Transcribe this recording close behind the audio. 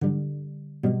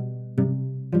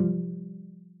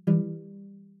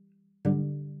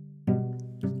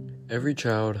Every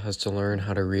child has to learn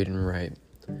how to read and write.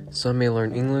 Some may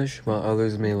learn English, while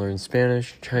others may learn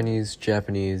Spanish, Chinese,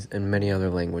 Japanese, and many other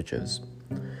languages.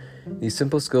 These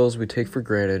simple skills we take for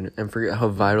granted and forget how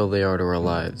vital they are to our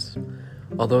lives.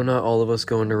 Although not all of us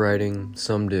go into writing,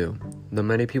 some do. Though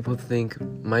many people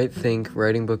might think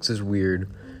writing books is weird,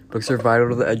 books are vital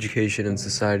to the education and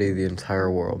society of the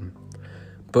entire world.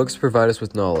 Books provide us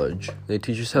with knowledge. They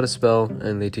teach us how to spell,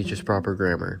 and they teach us proper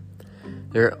grammar.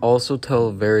 They also tell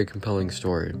a very compelling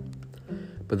story.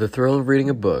 But the thrill of reading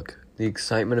a book, the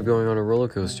excitement of going on a roller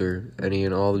coaster, any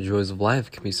and all the joys of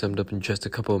life can be summed up in just a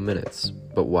couple of minutes.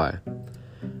 But why?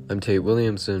 I'm Tate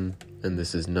Williamson, and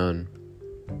this is None.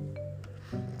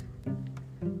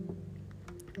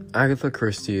 Agatha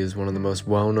Christie is one of the most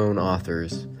well-known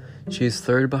authors. She is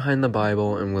third behind the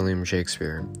Bible and William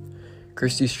Shakespeare.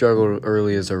 Christie struggled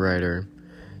early as a writer.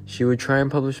 She would try and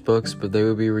publish books, but they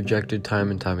would be rejected time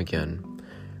and time again.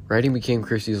 Writing became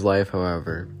Christie's life,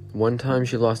 however. One time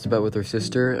she lost a bet with her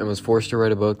sister and was forced to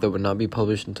write a book that would not be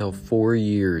published until 4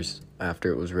 years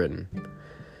after it was written.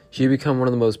 She had become one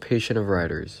of the most patient of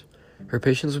writers. Her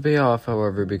patience would pay off,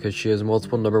 however, because she has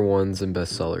multiple number ones and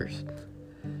bestsellers.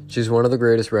 She's one of the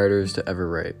greatest writers to ever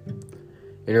write.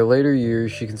 In her later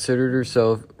years, she considered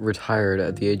herself retired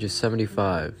at the age of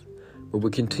 75, but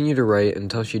would continue to write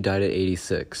until she died at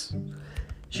 86.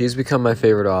 She has become my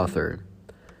favorite author.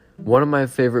 One of my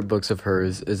favorite books of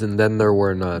hers is And Then There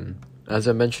Were None. As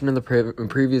I mentioned in the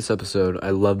previous episode,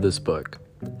 I love this book.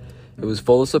 It was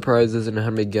full of surprises and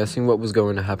had me guessing what was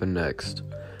going to happen next.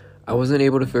 I wasn't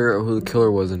able to figure out who the killer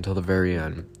was until the very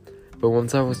end, but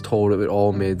once I was told, it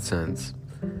all made sense.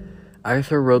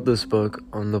 Agatha wrote this book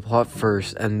on the plot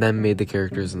first and then made the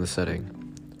characters and the setting.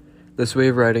 This way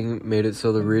of writing made it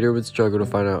so the reader would struggle to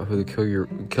find out who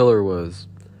the killer was.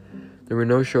 There were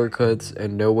no shortcuts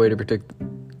and no way to predict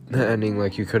the ending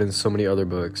like you could in so many other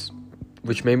books,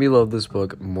 which made me love this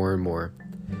book more and more.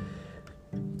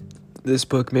 This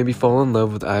book made me fall in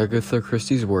love with Agatha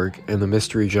Christie's work and the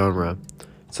mystery genre.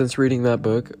 Since reading that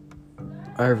book,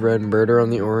 I have read Murder on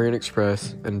the Orient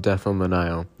Express and Death on the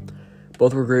Nile.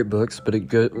 Both were great books, but it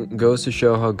goes to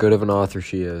show how good of an author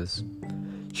she is.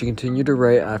 She continued to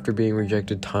write after being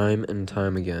rejected time and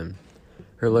time again.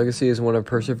 Her legacy is one of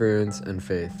perseverance and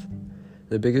faith.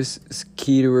 The biggest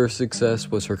key to her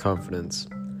success was her confidence.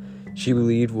 She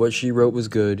believed what she wrote was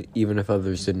good, even if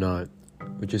others did not,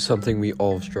 which is something we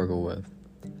all struggle with.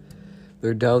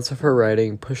 Their doubts of her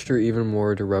writing pushed her even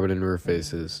more to rub it into our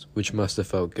faces, which must have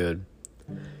felt good,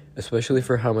 especially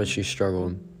for how much she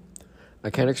struggled. I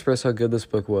can't express how good this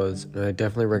book was, and I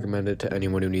definitely recommend it to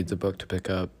anyone who needs a book to pick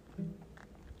up.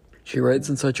 She writes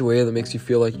in such a way that makes you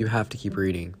feel like you have to keep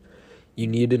reading. You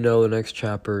need to know the next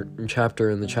chapter and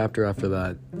the chapter after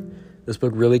that. This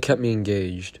book really kept me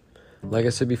engaged. Like I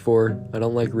said before, I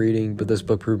don't like reading, but this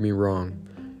book proved me wrong.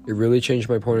 It really changed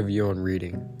my point of view on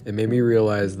reading. It made me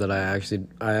realize that I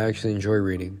actually enjoy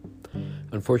reading.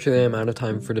 Unfortunately, I'm out of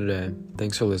time for today.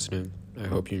 Thanks for listening. I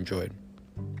hope you enjoyed.